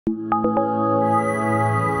Hey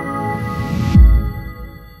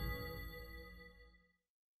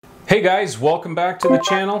guys, welcome back to the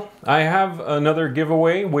channel. I have another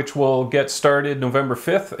giveaway which will get started November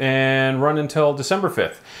 5th and run until December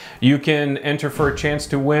 5th. You can enter for a chance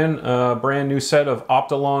to win a brand new set of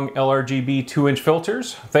Optolong LRGB 2-inch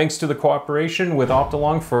filters. Thanks to the cooperation with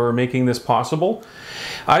Optolong for making this possible.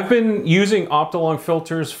 I've been using Optolong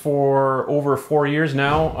filters for over 4 years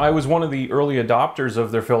now. I was one of the early adopters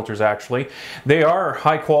of their filters actually. They are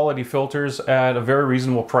high quality filters at a very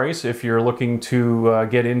reasonable price if you're looking to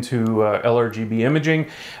get into LRGB imaging.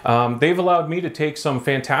 They've allowed me to take some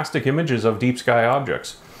fantastic images of deep sky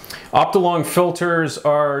objects. Optolong filters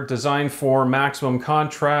are designed for maximum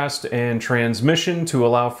contrast and transmission to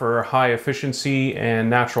allow for high efficiency and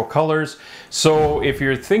natural colors. So if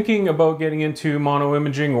you're thinking about getting into mono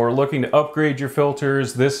imaging or looking to upgrade your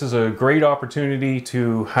filters, this is a great opportunity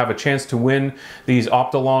to have a chance to win these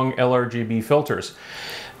Optolong LRGB filters.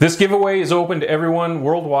 This giveaway is open to everyone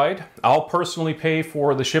worldwide. I'll personally pay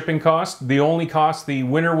for the shipping cost. The only cost the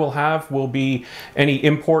winner will have will be any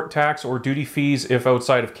import tax or duty fees if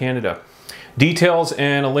outside of Canada. Details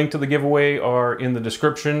and a link to the giveaway are in the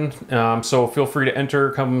description, so feel free to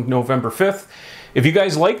enter come November 5th. If you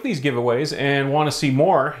guys like these giveaways and want to see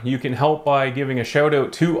more, you can help by giving a shout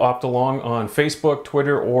out to Optolong on Facebook,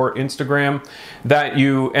 Twitter, or Instagram that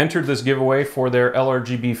you entered this giveaway for their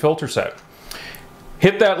LRGB filter set.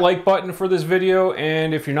 Hit that like button for this video,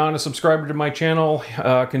 and if you're not a subscriber to my channel,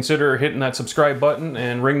 consider hitting that subscribe button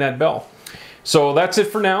and ring that bell. So that's it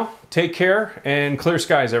for now. Take care and clear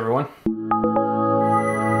skies, everyone.